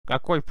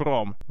Какой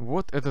пром?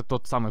 Вот это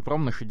тот самый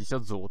пром на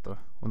 60 золота.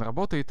 Он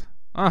работает?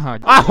 Ага.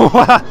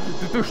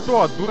 Ты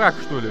что, дурак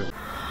что ли?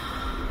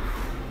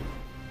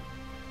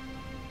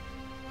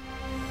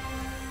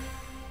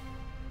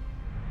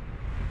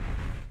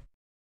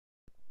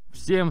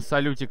 Всем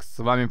салютик, с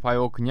вами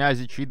Павел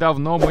Князич, и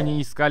давно мы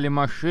не искали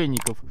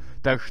мошенников,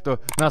 так что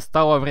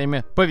настало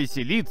время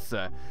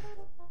повеселиться.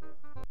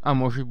 А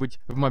может быть,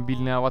 в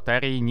мобильной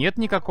аватарии нет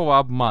никакого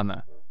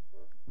обмана?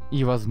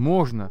 И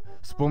возможно,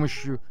 с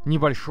помощью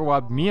небольшого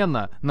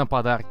обмена на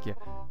подарки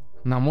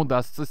нам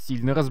удастся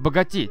сильно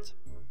разбогатеть.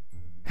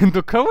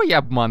 Но кого я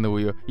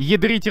обманываю?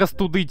 Ядрить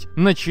растудыть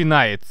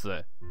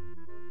начинается!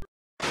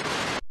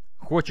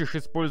 Хочешь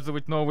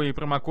использовать новые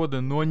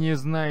промокоды, но не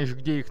знаешь,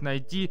 где их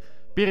найти?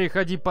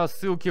 Переходи по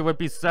ссылке в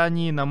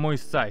описании на мой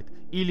сайт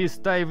и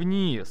листай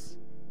вниз.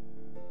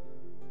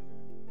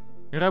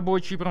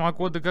 Рабочие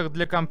промокоды как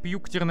для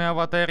компьютерной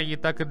аватарии,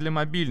 так и для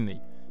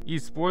мобильной.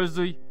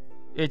 Используй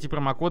эти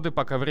промокоды,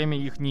 пока время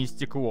их не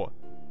истекло.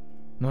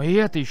 Но и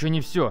это еще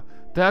не все.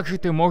 Также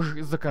ты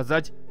можешь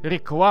заказать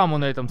рекламу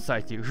на этом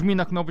сайте. Жми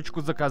на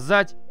кнопочку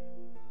 «Заказать»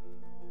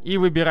 и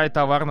выбирай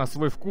товар на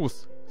свой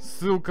вкус.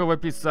 Ссылка в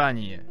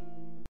описании.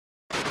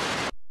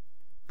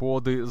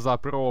 Поды за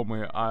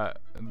промы, а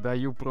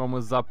даю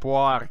промы за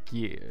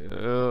пуарки.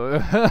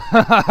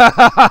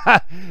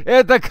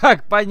 Это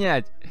как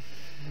понять?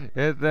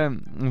 Это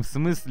в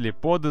смысле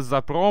поды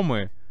за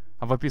промы,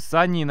 а в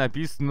описании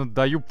написано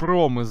 «даю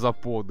промы за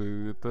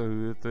поды».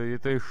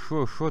 Это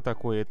что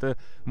такое? Это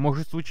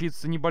может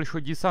случиться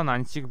небольшой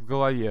диссонансик в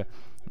голове.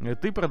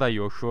 Ты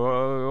продаешь,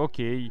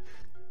 окей.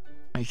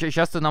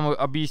 Сейчас ты нам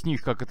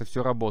объяснишь, как это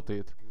все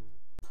работает.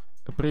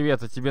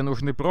 Привет, а тебе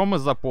нужны промы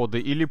за поды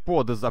или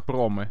поды за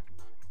промы?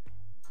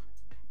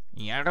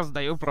 Я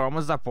раздаю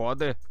промы за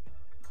поды.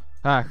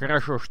 А,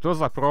 хорошо, что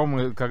за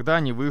промы, когда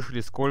они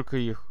вышли, сколько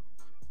их?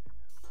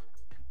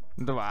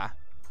 2.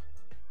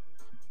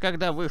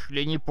 Когда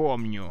вышли, не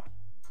помню.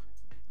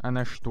 А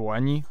на что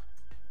они?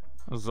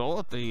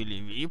 Золото или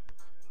VIP?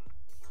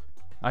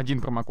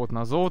 Один промокод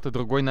на золото,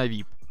 другой на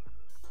VIP.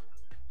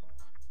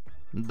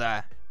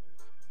 Да.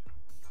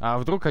 А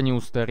вдруг они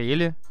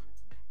устарели?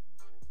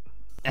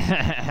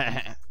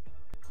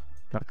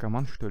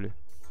 Наркоман, что ли?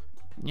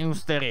 Не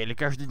устарели,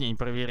 каждый день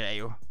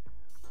проверяю.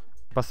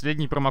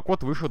 Последний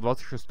промокод вышел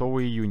 26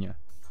 июня.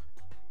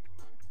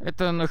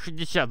 Это на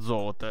 60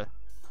 золота.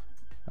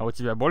 А у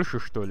тебя больше,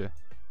 что ли?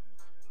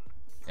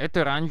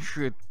 Это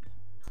раньше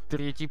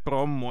третий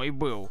пром мой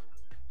был.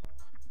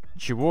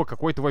 Чего?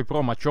 Какой твой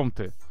пром? О чем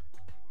ты?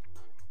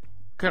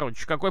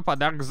 Короче, какой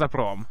подарок за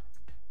пром?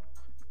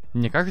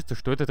 Мне кажется,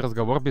 что этот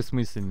разговор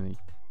бессмысленный.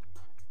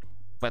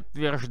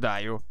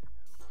 Подтверждаю.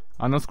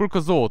 А на сколько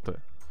золота?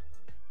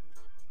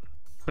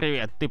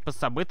 Привет, ты по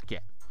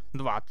событке?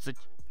 20.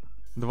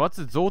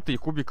 20 золота и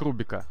кубик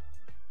Рубика.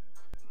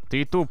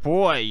 Ты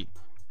тупой.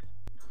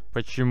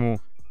 Почему?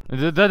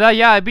 Да-да,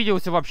 я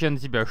обиделся вообще на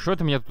тебя. Что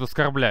ты меня тут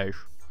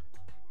оскорбляешь?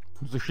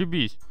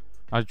 Зашибись.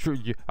 А чё,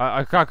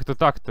 как это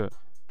так-то?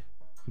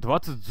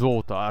 20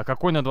 золота. А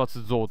какой на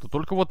 20 золота?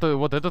 Только вот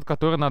этот,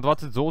 который на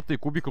 20 золота и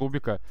кубик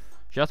Рубика.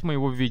 Сейчас мы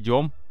его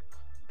введем.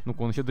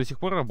 Ну-ка, он еще до сих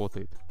пор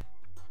работает.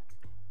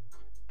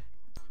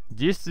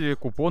 Действие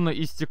купона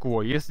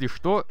истекло. Если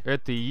что,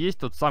 это и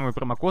есть тот самый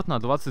промокод на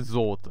 20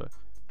 золота.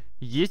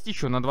 Есть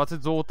еще на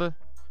 20 золота?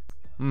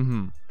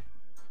 Угу.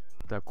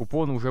 Так,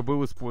 купон уже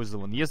был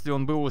использован. Если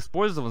он был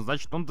использован,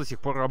 значит он до сих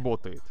пор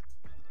работает.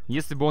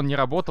 Если бы он не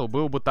работал,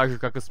 было бы так же,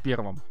 как и с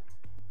первым.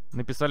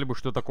 Написали бы,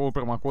 что такого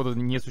промокода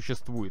не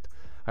существует.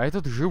 А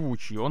этот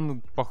живучий,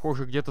 он,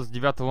 похоже, где-то с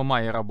 9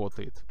 мая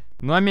работает.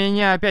 Ну а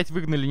меня опять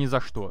выгнали ни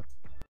за что.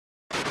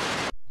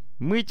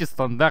 Мы эти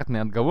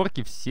стандартные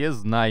отговорки все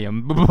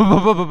знаем.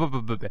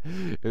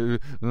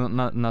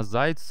 На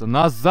зайца.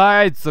 На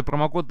зайца!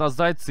 Промокод на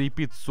зайца и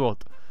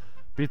 500.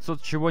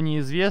 500 чего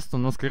неизвестно,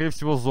 но скорее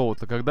всего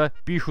золото. Когда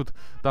пишут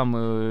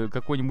там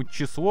какое-нибудь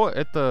число,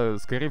 это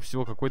скорее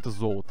всего какое-то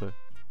золото.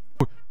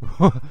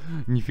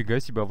 Нифига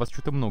себе, а вас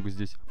что-то много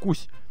здесь.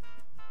 Кусь!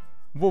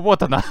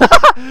 Вот она!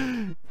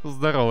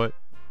 Здорово.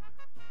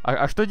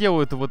 А что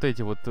делают вот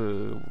эти вот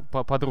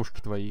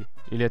подружки твои?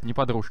 Или это не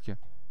подружки?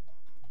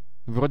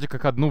 Вроде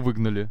как одну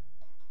выгнали.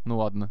 Ну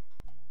ладно.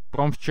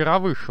 Пром вчера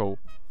вышел.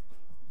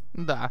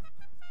 Да.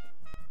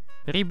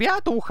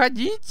 Ребята,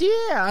 уходите!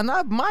 Она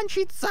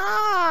обманщица!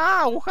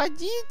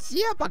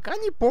 Уходите, пока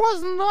не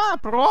поздно!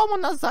 Промо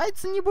на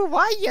зайца не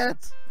бывает!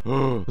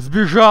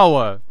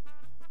 Сбежала!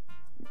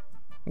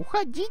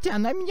 Уходите,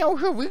 она меня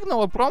уже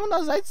выгнала. Промо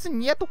на зайца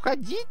нет,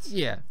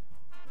 уходите!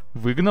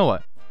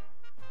 Выгнала?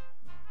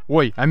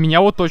 Ой, а меня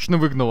вот точно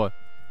выгнала.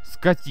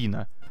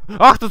 Скотина.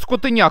 Ах ты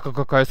скотыняка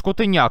какая,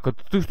 скотыняка.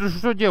 Ты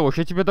что делаешь?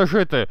 Я тебе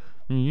даже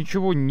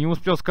ничего не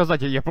успел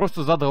сказать. Я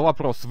просто задал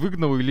вопрос,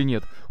 выгнала или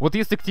нет. Вот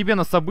если к тебе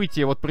на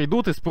событие вот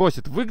придут и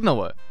спросят,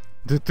 выгнала?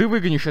 Да ты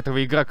выгонишь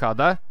этого игрока,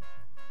 да?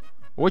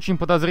 Очень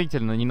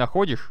подозрительно, не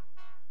находишь?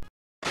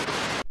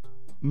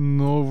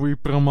 Новый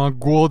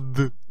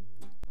промокод.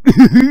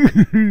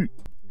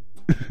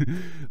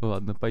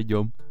 Ладно,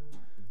 пойдем.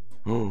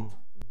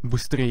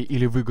 Быстрее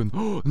или выгон.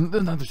 О,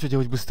 надо все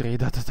делать быстрее.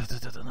 Да,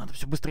 надо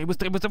все быстрее,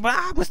 быстрее, быстрее.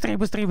 Быстрее,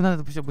 быстрее,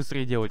 надо все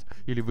быстрее делать.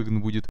 Или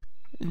выгон будет.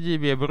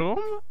 Тебе пром?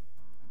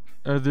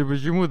 А ты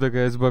почему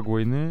такая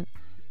спокойная?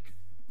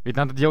 Ведь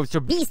надо делать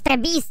все быстро,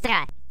 быстро.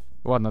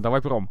 Ладно,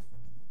 давай пром.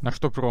 На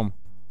что пром?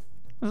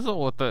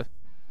 Золото.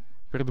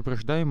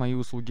 Предупреждаю, мои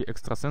услуги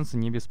экстрасенса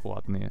не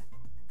бесплатные.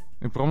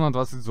 И пром на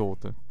 20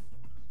 золота.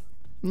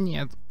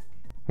 Нет.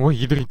 Ой,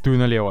 ядрить тую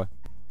налево.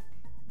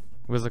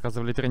 Вы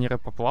заказывали тренера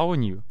по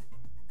плаванию?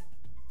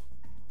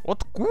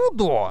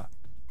 Откуда?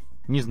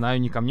 Не знаю,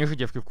 не ко мне же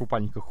девки в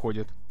купальниках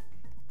ходят.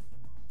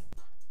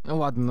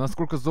 Ладно,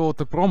 насколько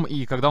золото пром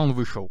и когда он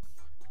вышел?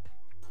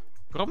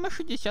 Пром на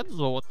 60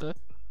 золота.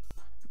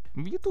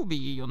 В ютубе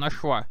ее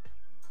нашла.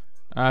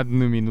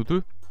 Одну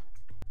минуту.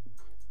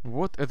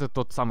 Вот это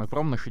тот самый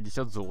пром на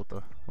 60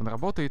 золота. Он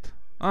работает?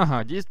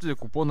 Ага, действие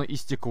купона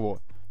истекло.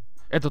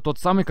 Это тот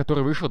самый,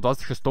 который вышел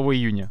 26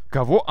 июня.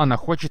 Кого она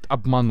хочет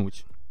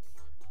обмануть?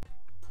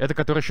 Это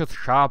который еще с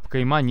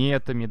шапкой,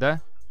 монетами,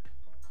 да?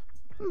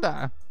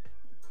 Да.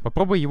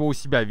 Попробуй его у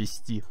себя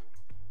вести.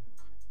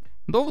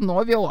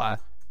 Давно вела.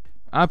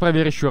 А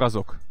проверь еще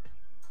разок.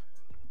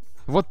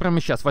 Вот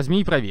прямо сейчас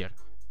возьми и проверь.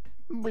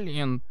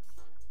 Блин.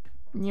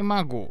 Не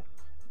могу.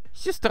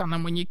 Сестра на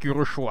маникюр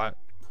ушла.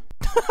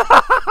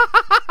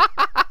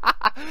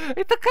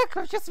 Это как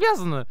вообще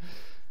связано?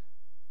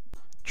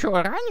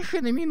 Чё,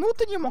 раньше на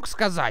минуту не мог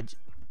сказать?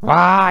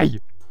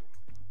 Ай!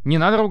 Не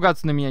надо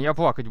ругаться на меня, я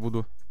плакать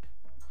буду.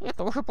 Я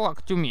тоже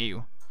плакать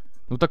умею.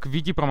 Ну так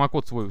введи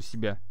промокод свой у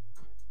себя.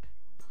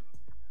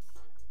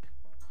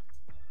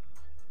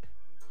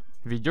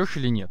 Ведешь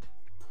или нет?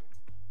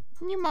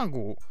 Не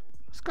могу.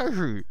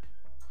 Скажи.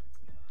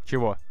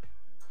 Чего?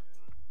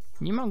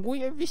 Не могу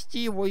я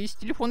ввести его, из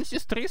телефона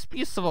сестры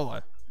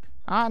списывала.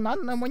 А она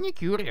на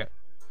маникюре.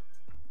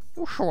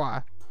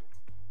 Ушла.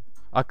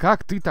 А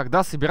как ты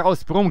тогда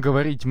собиралась пром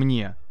говорить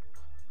мне?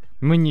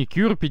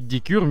 Маникюр,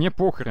 педикюр, мне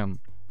похрен.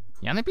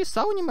 Я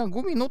написал, не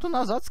могу минуту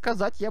назад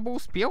сказать, я бы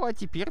успела, а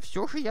теперь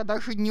все же я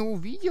даже не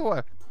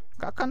увидела,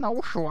 как она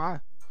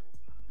ушла.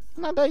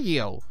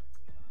 Надоел.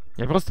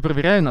 Я просто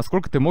проверяю,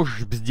 насколько ты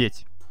можешь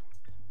бздеть.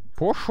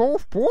 Пошел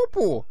в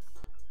попу?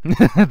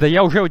 Да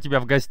я уже у тебя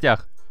в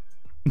гостях.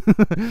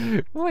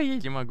 Ой, я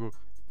не могу.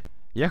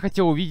 Я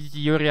хотел увидеть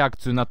ее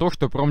реакцию на то,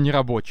 что пром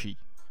нерабочий.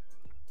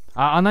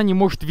 А она не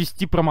может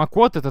ввести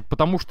промокод этот,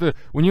 потому что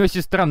у нее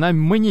сестра на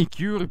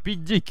маникюр,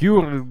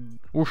 педикюр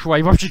ушла.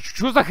 И вообще,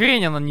 что за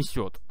хрень она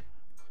несет?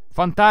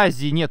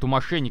 Фантазии нет у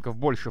мошенников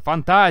больше.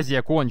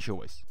 Фантазия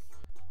кончилась.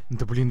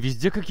 Да блин,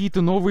 везде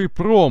какие-то новые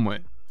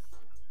промы.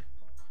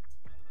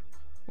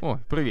 О,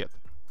 привет.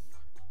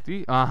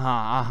 Ты?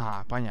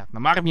 Ага, понятно.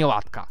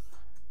 Мармеладка.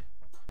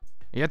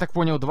 Я так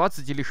понял,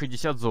 20 или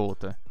 60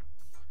 золота.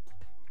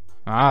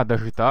 А,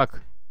 даже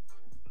так.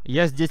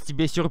 Я здесь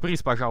тебе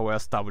сюрприз, пожалуй,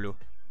 оставлю.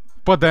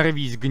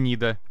 Подорвись,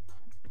 гнида.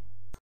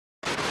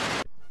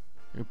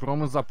 И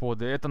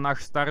промо-заподы. Это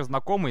наш старый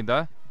знакомый,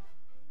 да?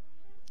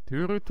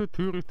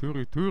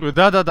 Тыры-тыры-тыры-тыры.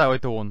 Да-да-да,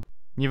 это он.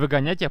 Не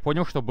выгонять, я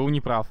понял, что был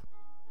неправ.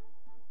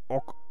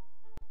 Ок.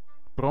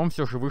 Пром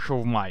все же вышел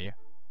в мае.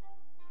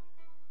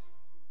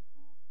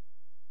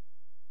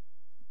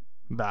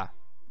 Да.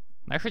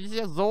 На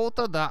 60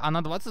 золота, да, а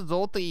на 20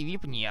 золота и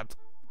вип нет.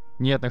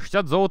 Нет, на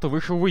 60 золота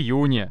вышел в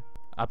июне.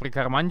 А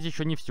прикарманить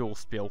еще не все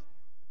успел.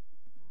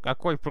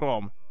 Какой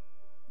пром?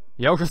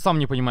 Я уже сам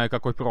не понимаю,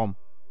 какой пром.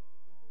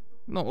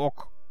 Ну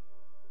ок.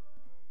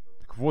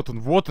 Так вот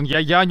он,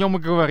 я о нем и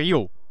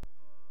говорил.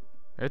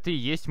 Это и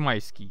есть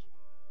майский.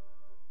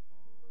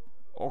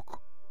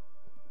 Ок.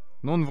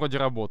 Ну он вроде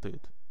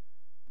работает.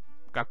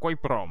 Какой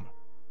пром?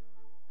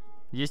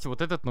 Есть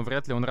вот этот, но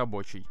вряд ли он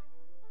рабочий.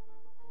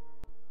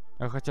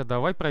 А хотя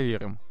давай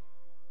проверим.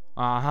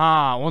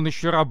 Ага, он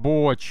еще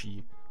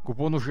рабочий.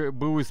 Купон уже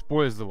был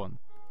использован.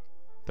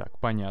 Так,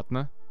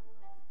 понятно.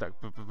 Так,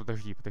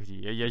 подожди.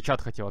 Я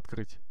чат хотел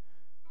открыть.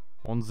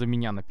 Он за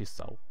меня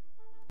написал.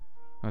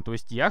 А, то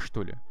есть я,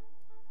 что ли?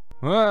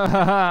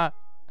 А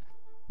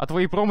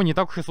твои промо не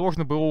так уж и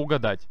сложно было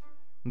угадать.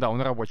 Да,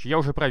 он рабочий, я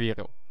уже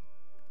проверил.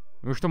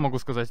 Ну что могу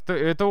сказать?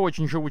 Это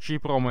очень живучие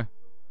промы.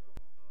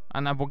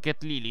 Она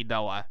букет лилий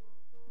дала.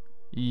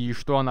 И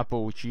что она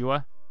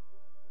получила?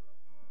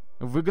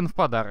 Выгон в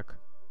подарок.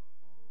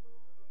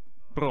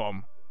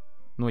 Пром.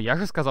 Ну я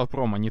же сказал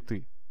пром, а не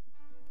ты.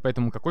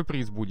 Поэтому какой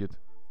приз будет?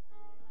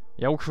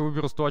 Я лучше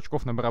выберу 100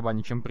 очков на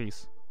барабане, чем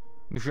приз.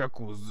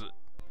 Джакузи.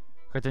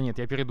 Хотя нет,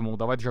 я передумал,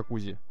 давай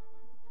джакузи.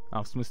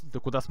 А, в смысле, ты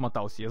куда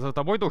смотался? Я за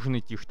тобой должен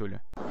идти, что ли?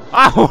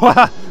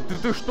 А,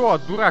 ты что,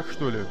 дурак,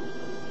 что ли?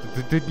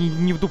 Ты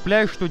не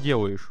вдупляешь, что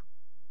делаешь?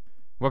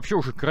 Вообще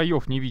уже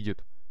краев не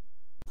видит.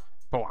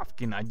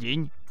 Плавки на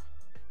день.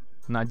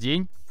 На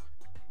день?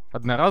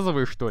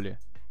 Одноразовые, что ли?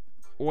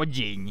 О,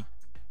 день.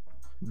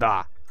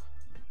 Да.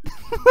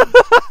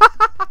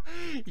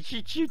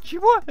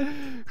 Чего?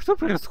 Что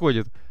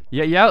происходит?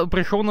 Я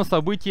пришел на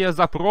событие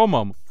за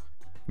промом.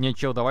 Не,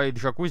 чел, давай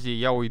джакузи, и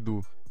я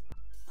уйду.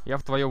 Я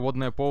в твое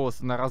водное поло с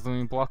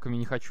одноразовыми плавками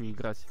не хочу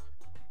играть.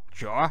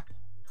 Чё?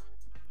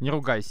 Не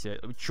ругайся.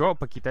 Чё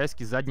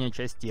по-китайски задняя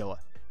часть тела?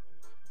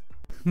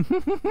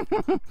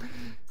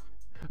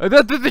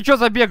 Да ты чё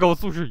забегал,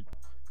 слушай?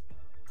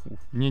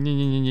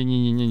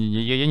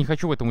 Не-не-не-не-не-не-не-не, я не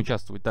хочу в этом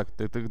участвовать. Так,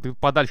 ты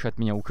подальше от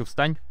меня, лучше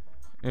встань.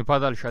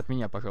 Подальше от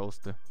меня,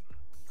 пожалуйста.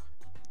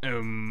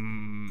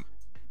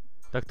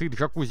 Так ты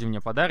джакузи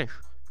мне подаришь?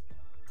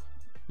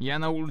 Я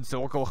на улице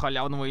около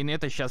халявного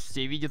инета, сейчас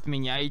все видят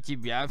меня и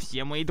тебя,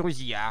 все мои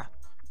друзья.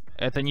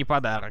 Это не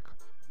подарок.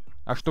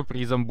 А что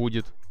призом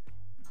будет?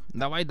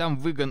 Давай дам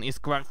выгон из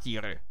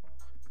квартиры.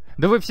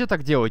 Да вы все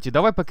так делаете,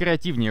 давай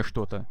покреативнее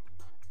что-то.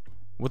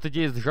 Вот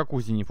идея с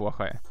джакузи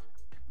неплохая.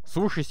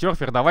 Слушай,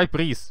 серфер, давай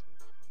приз.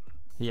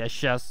 Я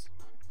сейчас.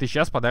 Ты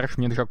сейчас подаришь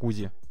мне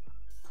джакузи.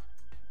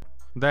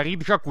 Дари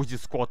джакузи,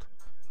 Скотт.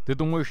 Ты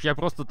думаешь, я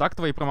просто так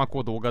твои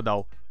промокоды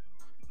угадал?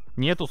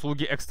 Нет,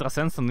 услуги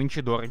экстрасенса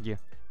нынче дороги.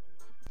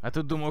 А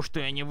ты думал, что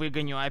я не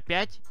выгоню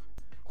опять?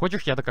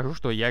 Хочешь, я докажу,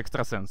 что я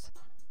экстрасенс?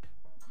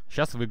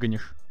 Сейчас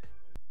выгонишь.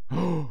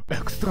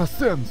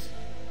 Экстрасенс!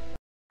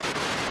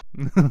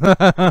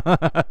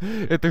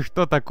 Это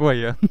что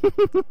такое?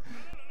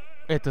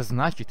 Это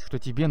значит, что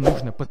тебе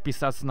нужно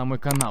подписаться на мой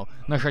канал,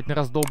 нажать на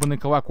раздолбанный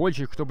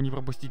колокольчик, чтобы не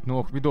пропустить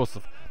новых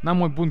видосов. На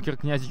мой бункер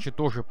князича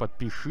тоже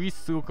подпишись,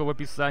 ссылка в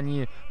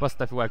описании,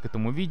 поставь лайк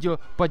этому видео,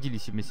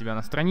 поделись им себя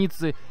на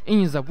странице и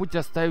не забудь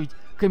оставить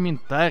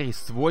комментарий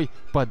свой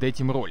под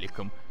этим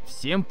роликом.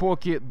 Всем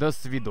поки, до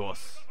свидос.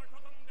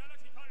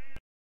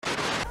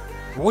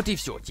 Вот и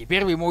все,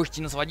 теперь вы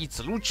можете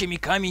насладиться лучшими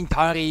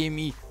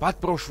комментариями под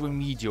прошлым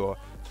видео.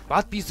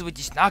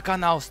 Подписывайтесь на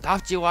канал,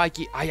 ставьте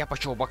лайки, а я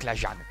пошел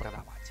баклажаны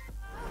продавать.